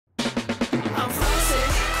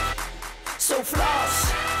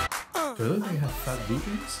floss. Really? They have fat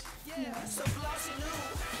boobies?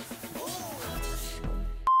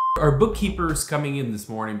 Our bookkeeper is coming in this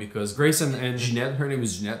morning because Grayson and Jeanette, her name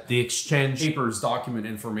is Jeanette, they exchange papers, document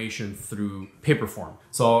information through paper form.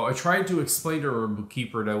 So I tried to explain to our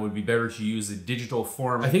bookkeeper that it would be better to use a digital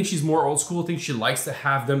form. I think she's more old school. I think she likes to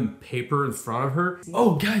have them paper in front of her.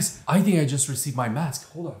 Oh guys, I think I just received my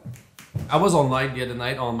mask. Hold on. I was online the other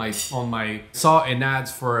night saw an ad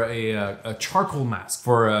for a charcoal mask,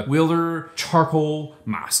 for a Wheeler charcoal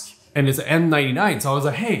mask. And it's an N99, so I was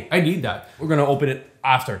like, hey, I need that. We're gonna open it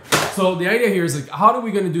after. So the idea here is like, how are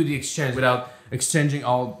we gonna do the exchange without exchanging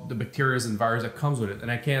all the bacteria and virus that comes with it? And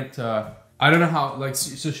I can't, I don't know how, like,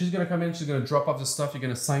 so she's gonna come in, she's gonna drop off the stuff, you're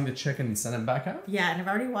gonna sign the check and send it back out? Yeah, and I've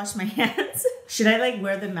already washed my hands. Should I like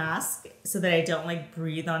wear the mask so that I don't like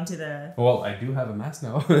breathe onto the... Well, I do have a mask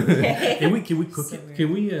now. Can we cook So it? weird.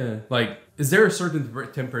 Can we, like, is there a certain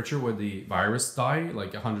temperature where the virus die?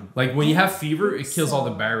 Like 100, like when you have fever, it kills all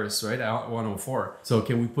the virus, right? At 104. So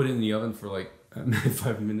can we put it in the oven for like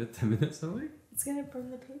 5 minutes, 10 minutes, something? It's gonna burn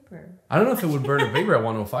the paper. I don't know if it would burn the paper at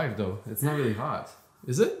 105 though. It's not really hot.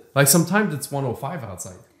 Is it? Like sometimes it's 105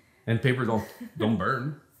 outside and paper don't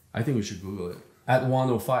burn. I think we should Google it. At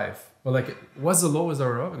 105. But like, what's the lowest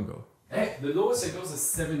our oven go? Hey, the lowest it goes is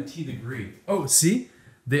 70 degrees. Oh, see?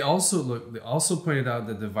 They also pointed out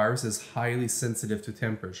that the virus is highly sensitive to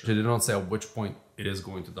temperature. They don't say at which point it is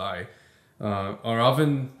going to die. Our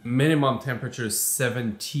oven minimum temperature is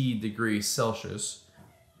 70 degrees Celsius.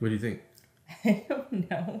 What do you think? I don't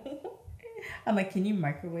know. I'm like, can you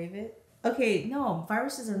microwave it? Okay, no,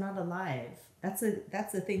 viruses are not alive. That's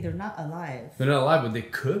the thing. They're not alive. They're not alive, but they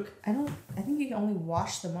cook? I think you can only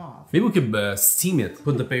wash them off. Maybe we could steam it.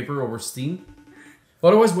 Put the paper over steam.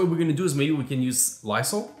 Otherwise, what we're gonna do is maybe we can use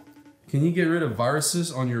Lysol. Can you get rid of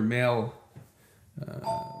viruses on your mail?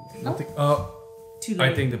 Nothing. Oh, Too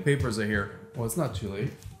late. I think the papers are here. Well, it's not too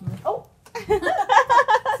late. Oh.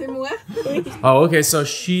 C'est moi. Oh, okay. So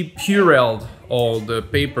she purelled all the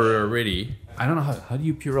paper already. I don't know how do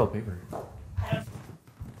you purell paper?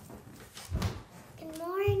 Good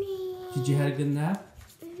morning. Did you have a good nap?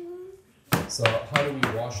 So how do we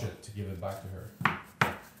wash it to give it back to her?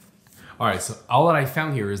 All right, so all that I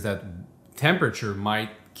found here is that temperature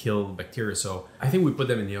might kill bacteria. So I think we put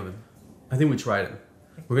them in the oven. I think we tried it.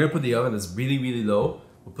 We're gonna put the oven that's really, really low.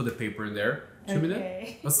 We'll put the paper in there. 2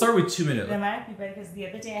 minutes? Let's start with 2 minutes. That might be better because the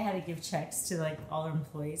other day I had to give checks to like all our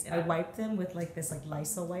employees and I wiped them with like this like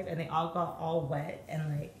Lysol wipe and they all got all wet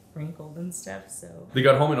and like wrinkled and stuff. So They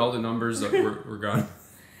got home and all the numbers were gone.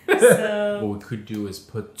 So What we could do is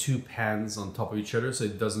put 2 pans on top of each other so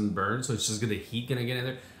it doesn't burn. So it's just gonna heat gonna get in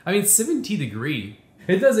there. I mean, 70 degree.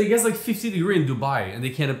 It gets like 50 degree in Dubai and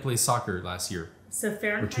they can't play soccer last year. So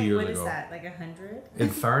Fahrenheit, 2 years what is ago. that? Like 100? In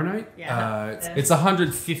Fahrenheit? Yeah. It's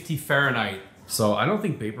 150 Fahrenheit. So I don't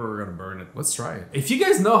think paper are gonna burn it. Let's try it. If you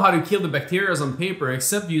guys know how to kill the bacteria on paper,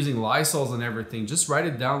 except using Lysols and everything, just write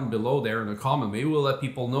it down below there in the comment. Maybe we'll let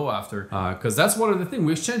people know after. Because that's one of the things.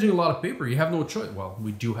 We're exchanging a lot of paper. You have no choice. Well,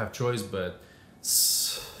 we do have choice, but...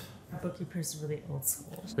 Our bookkeeper's really old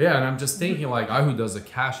school. Yeah, and I'm just thinking like, who does the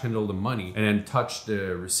cash handle the money and then touch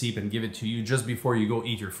the receipt and give it to you just before you go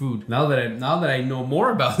eat your food. Now that I know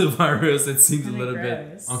more about the virus, it seems a little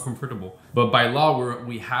bit uncomfortable. But by law,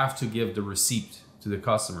 we have to give the receipt to the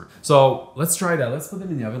customer. So let's try that. Let's put them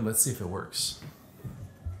in the oven. Let's see if it works.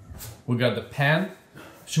 We got the pan.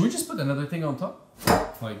 Should we just put another thing on top?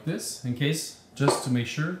 Like this, in case, just to make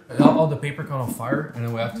sure. All the paper caught on fire and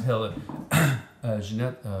then we have to tell it.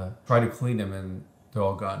 Jeanette tried to clean them and they're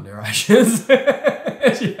all gone. They're ashes.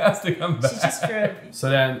 She has to come back. She just drove. So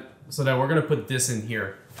then we're gonna put this in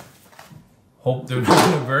here. Hope they're not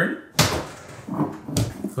gonna burn.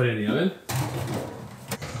 Put it in the oven.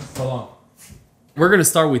 How long? We're gonna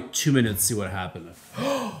start with 2 minutes. See what happened.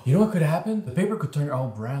 You know what could happen? The paper could turn all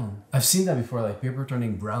brown. I've seen that before, like paper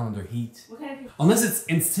turning brown under heat. What kind of... Unless it's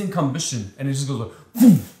instant combustion and it just goes like.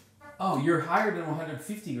 Boom. Oh, you're higher than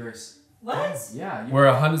 150, Grace. What? Yeah, we're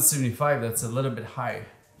 175. That's a little bit high.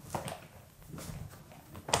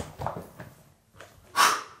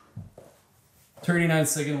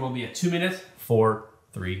 $39 will be a 2 minute. 4,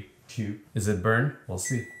 3, 2. Is it burned? We'll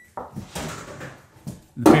see.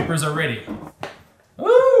 The papers are ready.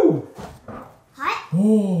 Ooh! Hot?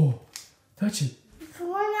 Oh, touch it.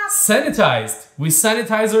 Pouring out. Sanitized. We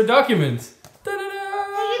sanitize our document.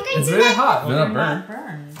 Da-da-da. It's very hot. They're not burned.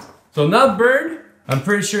 burned. So not burned. I'm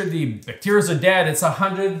pretty sure the bacteria are dead. It's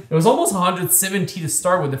 100. It was almost 170 to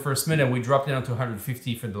start with the first minute. We dropped it down to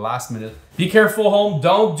 150 for the last minute. Be careful, home.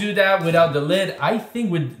 Don't do that without the lid. I think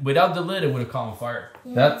without the lid, it would have caught on fire.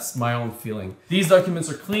 Yeah. That's my own feeling. These documents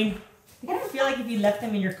are clean. You gotta feel like if you left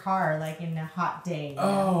them in your car, like in a hot day.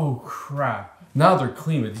 Oh crap. Now they're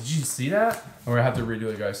clean, but did you see that? Or I have to redo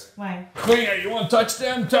it, guys. Why? Clean it, you want to touch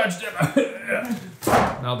them? Touch them.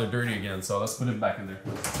 Now they're dirty again, so let's put it back in there.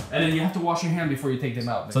 And then you have to wash your hand before you take them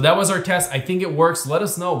out. So that was our test. I think it works. Let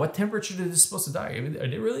us know, what temperature are they supposed to die? I mean, are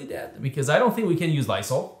they really dead? Because I don't think we can use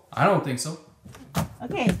Lysol. I don't think so.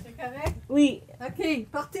 Okay. C'est correct? Oui. OK.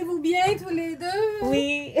 Portez-vous bien tous les deux.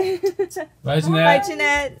 Oui. Bye, Jeanette. Bye,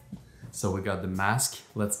 Jeanette. So we got the mask.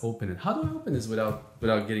 Let's open it. How do I open this without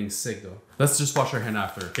getting sick though? Let's just wash our hand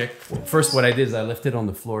after, okay? First, what I did is I left it on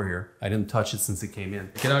the floor here. I didn't touch it since it came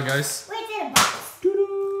in. Check it out, guys. Wait, it's in a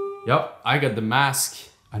box. Yep, I got the mask.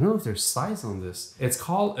 I don't know if there's size on this. It's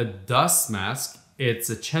called a dust mask. It's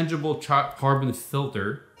a changeable carbon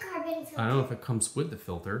filter. I don't know if it comes with the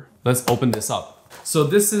filter. Let's open this up. So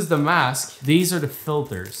this is the mask. These are the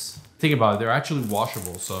filters. Think about it, they're actually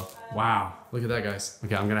washable, so wow. Look at that, guys.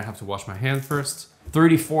 Okay, I'm gonna have to wash my hand first.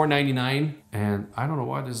 $34.99, and I don't know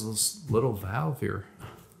why there's this little valve here.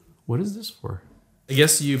 What is this for? I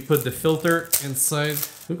guess you put the filter inside.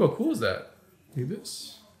 Look how cool is that? Like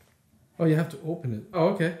this. Oh, you have to open it. Oh,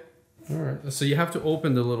 okay. All right, so you have to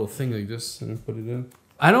open the little thing like this and put it in.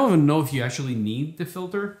 I don't even know if you actually need the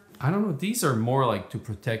filter. I don't know, these are more like to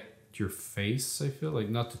protect your face, I feel, like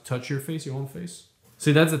not to touch your face, your own face.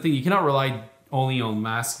 See, that's the thing, you cannot rely only on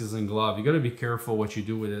masks and gloves. You gotta be careful what you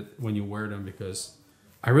do with it when you wear them, because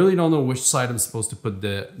I really don't know which side I'm supposed to put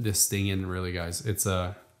this thing in, really, guys. It's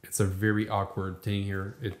a very awkward thing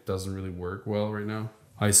here. It doesn't really work well right now.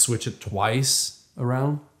 I switch it twice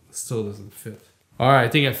around, it still doesn't fit. All right, I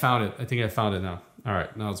think I found it. I think I found it now. All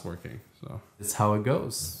right, now it's working. So that's how it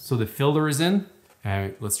goes. So the filter is in,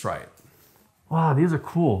 and let's try it. Wow, these are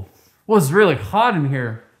cool. Well, it's really hot in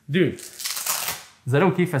here. Dude, is that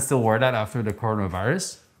okay if I still wear that after the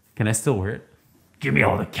coronavirus? Can I still wear it? Give me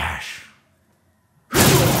all the cash. I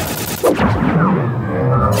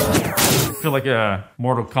feel like a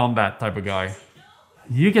Mortal Kombat type of guy.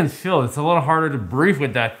 You can feel it's a little harder to breathe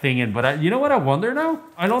with that thing in, but you know what I wonder now?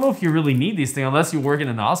 I don't know if you really need these things unless you work in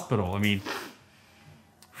an hospital. I mean,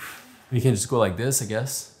 you can just go like this, I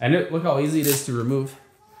guess. And look how easy it is to remove.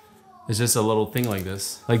 It's just a little thing like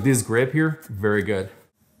this. Like this grip here, very good.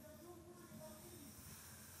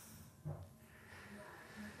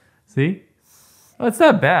 See? Oh, it's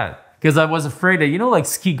not bad. Because I was afraid that, you know, like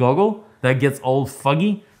ski goggle, that gets all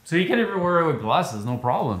fuggy. So you can even wear it with glasses, no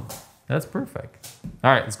problem. That's perfect.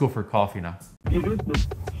 All right, let's go for coffee now. S'il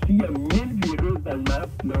y a 1000 virus dans le masque,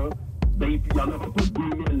 là, ben, il n'y en aura pas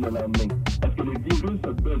 2000 le lendemain. Parce que le virus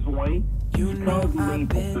a besoin du changement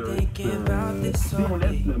pour si on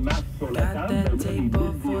laisse le masque sur la table, ben, là, les 1000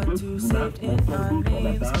 virus du masque vont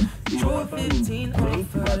tomber sur la table et on va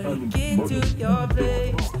faire une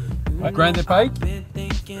Grande Pike?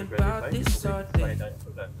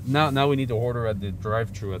 Now we need to order at the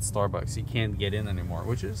drive-thru at Starbucks. You can't get in anymore,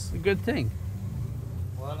 which is a good thing.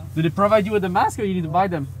 Voila. Did they provide you with a mask or you need to buy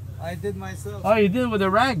them? I did myself. Oh, you did with a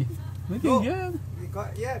rag? Looking Oh. good.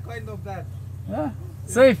 Yeah, kind of that. Yeah.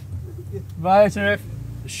 Safe. Bye, Sheriff.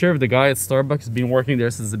 Sheriff, the guy at Starbucks, has been working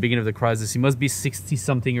there since the beginning of the crisis. He must be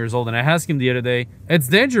 60-something years old. And I asked him the other day, it's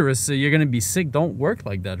dangerous. You're going to be sick. Don't work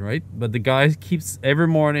like that, right? But the guy keeps every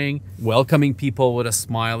morning welcoming people with a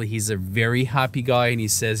smile. He's a very happy guy. And he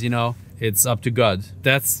says, you know, it's up to God.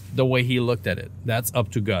 That's the way he looked at it. That's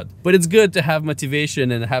up to God. But it's good to have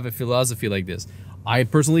motivation and have a philosophy like this. I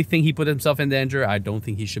personally think he put himself in danger. I don't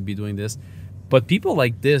think he should be doing this. But people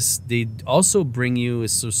like this, they also bring you,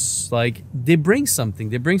 it's just like, they bring something.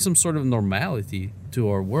 They bring some sort of normality to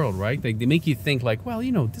our world, right? Like, they make you think like, well,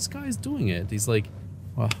 you know, this guy's doing it. He's like,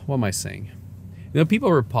 well, what am I saying? You know, people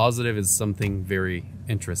who are positive is something very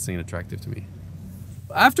interesting and attractive to me.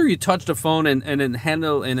 After you touch the phone and then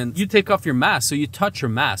handle, and then you take off your mask, so you touch your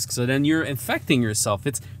mask, so then you're infecting yourself.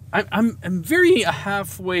 I'm very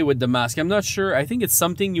halfway with the mask. I'm not sure. I think it's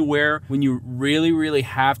something you wear when you really, really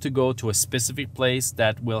have to go to a specific place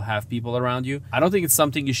that will have people around you. I don't think it's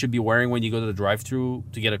something you should be wearing when you go to the drive-thru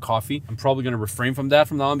to get a coffee. I'm probably going to refrain from that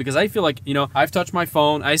from now on, because I feel like, you know, I've touched my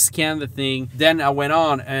phone, I scanned the thing, then I went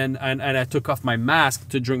on and I took off my mask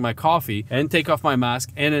to drink my coffee, and take off my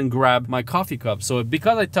mask and then grab my coffee cup. So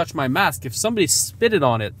because I touched my mask, if somebody spitted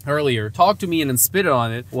on it earlier, talked to me and then spitted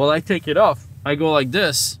on it, well, I take it off. I go like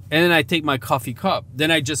this, and then I take my coffee cup.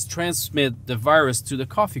 Then I just transmit the virus to the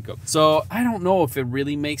coffee cup. So I don't know if it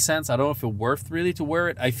really makes sense. I don't know if it's worth really to wear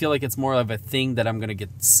it. I feel like it's more of a thing that I'm gonna get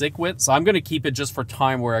sick with. So I'm gonna keep it just for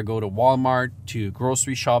time where I go to Walmart, to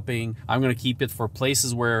grocery shopping. I'm gonna keep it for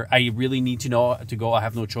places where I really need to know to go. I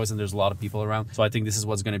have no choice and there's a lot of people around. So I think this is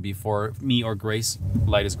what's gonna be for me or Grace.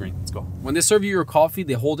 Light is green, let's go. When they serve you your coffee,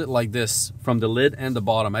 they hold it like this from the lid and the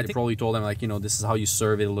bottom. I probably told them like, you know, this is how you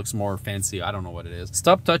serve it. It looks more fancy. I don't know what it is.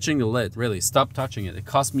 Stop touching the lid, really. Stop touching it. It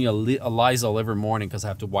costs me a Lysol every morning because I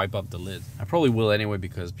have to wipe up the lid. I probably will anyway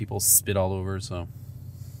because people spit all over. So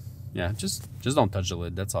yeah, just don't touch the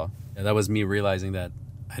lid. That's all. Yeah, that was me realizing that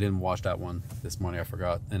I didn't wash that one this morning. I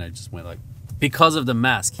forgot, and I just went like, because of the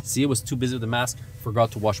mask. See, I was too busy with the mask.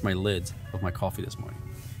 Forgot to wash my lids of my coffee this morning.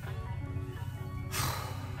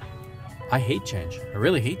 I hate change. I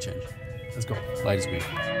really hate change. Let's go. Light is green.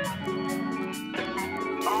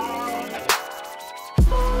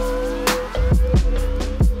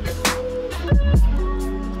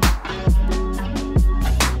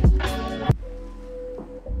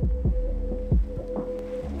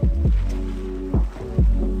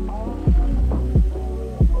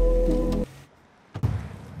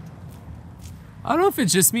 I don't know if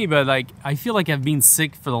it's just me, but like, I feel like I've been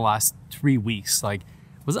sick for the last 3 weeks. Like,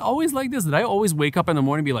 was it always like this? Did I always wake up in the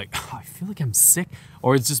morning and be like, oh, I feel like I'm sick?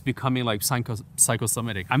 Or it's just becoming like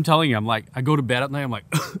psychosomatic. I'm telling you, I'm like, I go to bed at night, I'm like,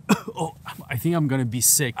 oh, I think I'm gonna be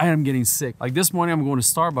sick. I am getting sick. Like this morning, I'm going to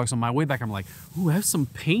Starbucks. On my way back, I'm like, ooh, I have some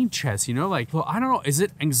pain chest, you know? Like, well, I don't know. Is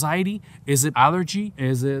it anxiety? Is it allergy?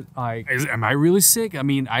 Is it like, am I really sick? I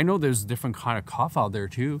mean, I know there's different kind of cough out there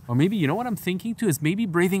too. Or maybe, you know what I'm thinking too? Is maybe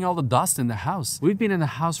breathing all the dust in the house. We've been in the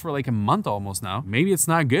house for like a month almost now. Maybe it's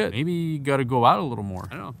not good. Maybe you gotta go out a little more.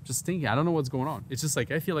 I don't know. Just thinking. I don't know what's going on. It's just like,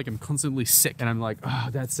 I feel like I'm constantly sick. And I'm like, oh,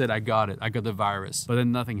 that's it. I got it. I got the virus. But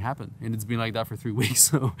then nothing happened. And it's been like that for 3 weeks.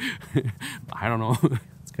 So I don't know.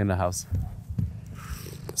 Let's get in the house.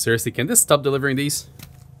 Seriously, can this stop delivering these?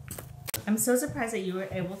 I'm so surprised that you were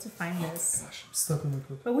able to find this. Gosh, I'm stuck in my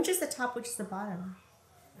cook. But which is the top, which is the bottom?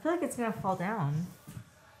 I feel like it's gonna fall down.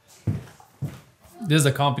 This is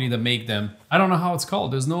a company that make them. I don't know how it's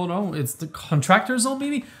called. There's no, it's the Contractor Zone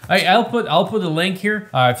maybe? I'll put a link here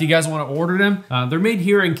if you guys want to order them. They're made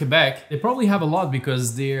here in Quebec. They probably have a lot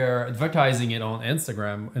because they're advertising it on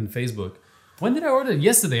Instagram and Facebook. When did I order it?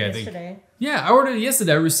 Yesterday, I think. Yesterday. Yeah, I ordered it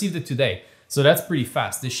yesterday. I received it today. So that's pretty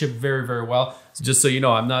fast. They ship very, very well. So just so you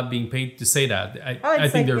know, I'm not being paid to say that. I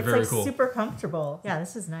think they're very cool. It's super comfortable. Yeah,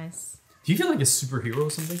 this is nice. Do you feel like a superhero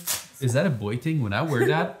or something? Is that a boy thing? When I wear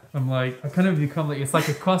that, I'm like, I kind of become like, it's like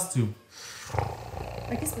a costume.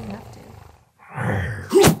 I guess we have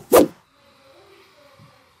to.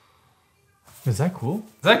 Is that cool?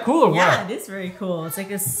 Is that cool or what? Yeah, it is very cool. It's like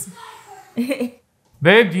this.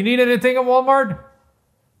 Babe, do you need anything at Walmart?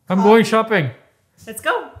 I'm going shopping. Let's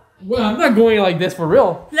go. Well, I'm not going like this for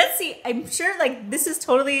real. Let's see. I'm sure like this is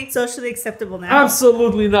totally socially acceptable now.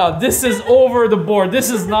 Absolutely not. This is over the board.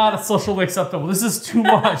 This is not socially acceptable. This is too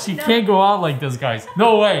much. You can't go out like this, guys.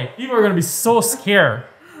 No way. People are going to be so scared.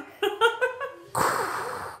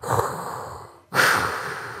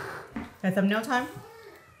 Thumbnail time?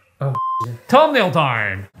 Oh, yeah. Thumbnail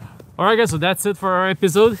time. All right, guys. So that's it for our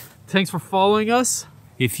episode. Thanks for following us.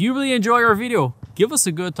 If you really enjoy our video, give us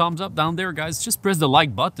a good thumbs up down there, guys. Just press the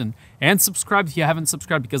like button and subscribe if you haven't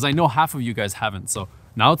subscribed, because I know half of you guys haven't. So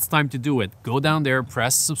now it's time to do it. Go down there,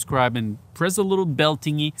 press subscribe, and press the little bell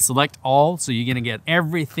thingy. Select all, so you're gonna get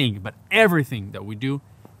everything, but everything that we do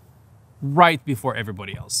right before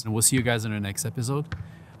everybody else. And we'll see you guys in the next episode.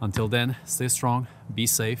 Until then, stay strong, be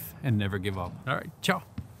safe, and never give up. All right, ciao.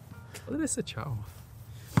 What did I say, ciao?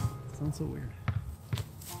 Sounds so weird.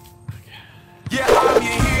 Yeah, I'm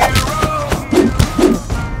your hero.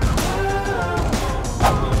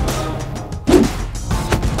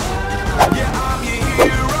 Yeah, I'm your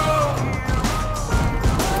hero.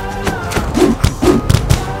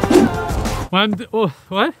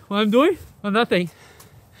 What I'm doing? Oh, nothing.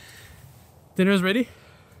 Dinner's ready.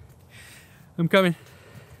 I'm coming.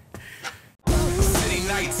 City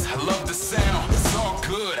nights, I love the sound. It's all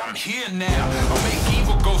good, I'm here now. I'll make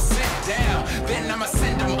evil go sit down. Then I'ma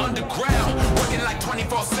send them underground. Working like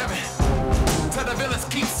 24/7. Tell the villains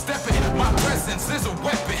keep stepping. My presence is a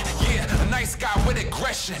weapon. Yeah, a nice guy with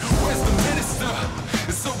aggression. Where's the minister?